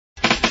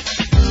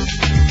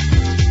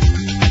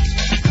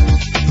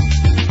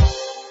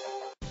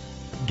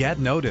Get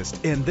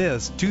noticed in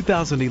this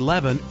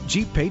 2011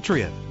 Jeep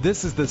Patriot.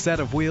 This is the set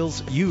of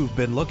wheels you've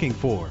been looking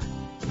for.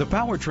 The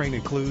powertrain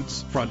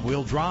includes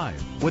front-wheel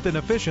drive with an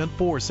efficient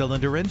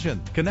 4-cylinder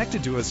engine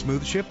connected to a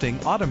smooth shifting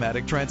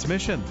automatic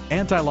transmission.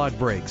 Anti-lock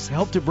brakes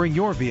help to bring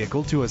your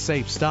vehicle to a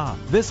safe stop.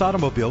 This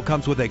automobile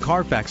comes with a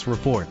Carfax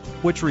report,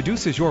 which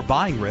reduces your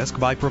buying risk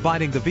by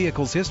providing the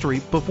vehicle's history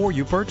before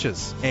you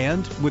purchase.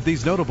 And with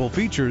these notable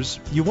features,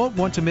 you won't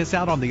want to miss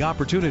out on the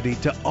opportunity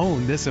to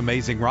own this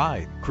amazing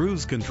ride.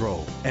 Cruise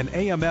control, an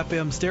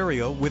AM/FM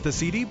stereo with a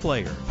CD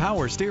player,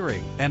 power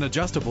steering, and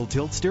adjustable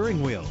tilt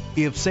steering wheel.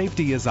 If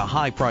safety is a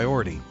high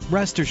priority,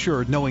 rest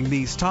assured knowing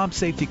these top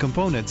safety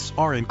components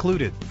are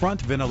included: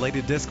 front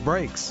ventilated disc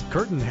brakes,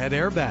 curtain head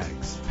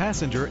airbags,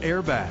 passenger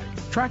airbag,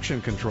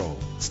 traction control,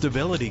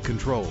 stability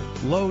control,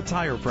 low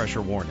tire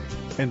pressure warning,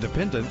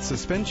 independent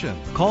suspension.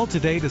 Call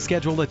today to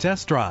schedule a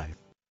test drive.